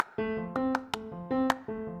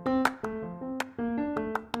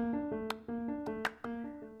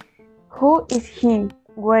Who is he?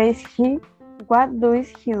 Where is he? What does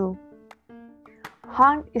he do?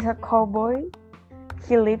 Hank is a cowboy.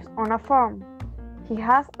 He lives on a farm. He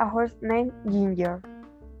has a horse named Ginger.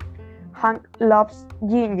 Hank loves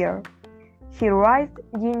Ginger. He rides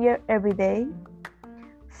Ginger every day.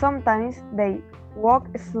 Sometimes they walk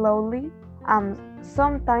slowly and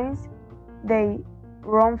sometimes they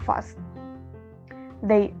run fast.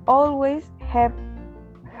 They always have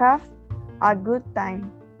a good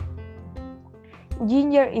time.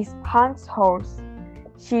 Ginger is Hank's horse.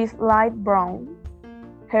 She is light brown.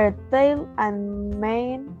 Her tail and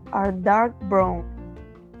mane are dark brown.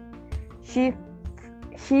 She's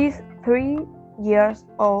 3 years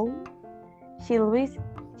old. She lives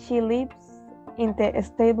in the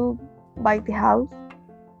stable by the house.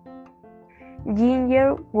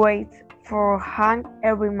 Ginger waits for Hank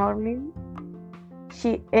every morning.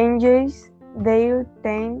 She enjoys their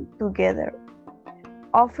time together.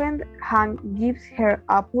 Often Hank gives her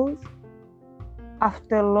apples.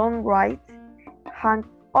 After long rides, Hank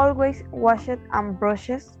always washes and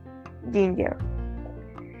brushes Ginger.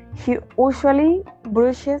 He usually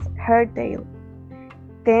brushes her tail.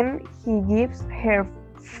 Then he gives her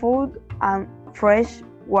food and fresh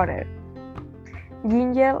water.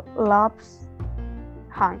 Ginger loves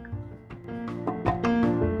Hank.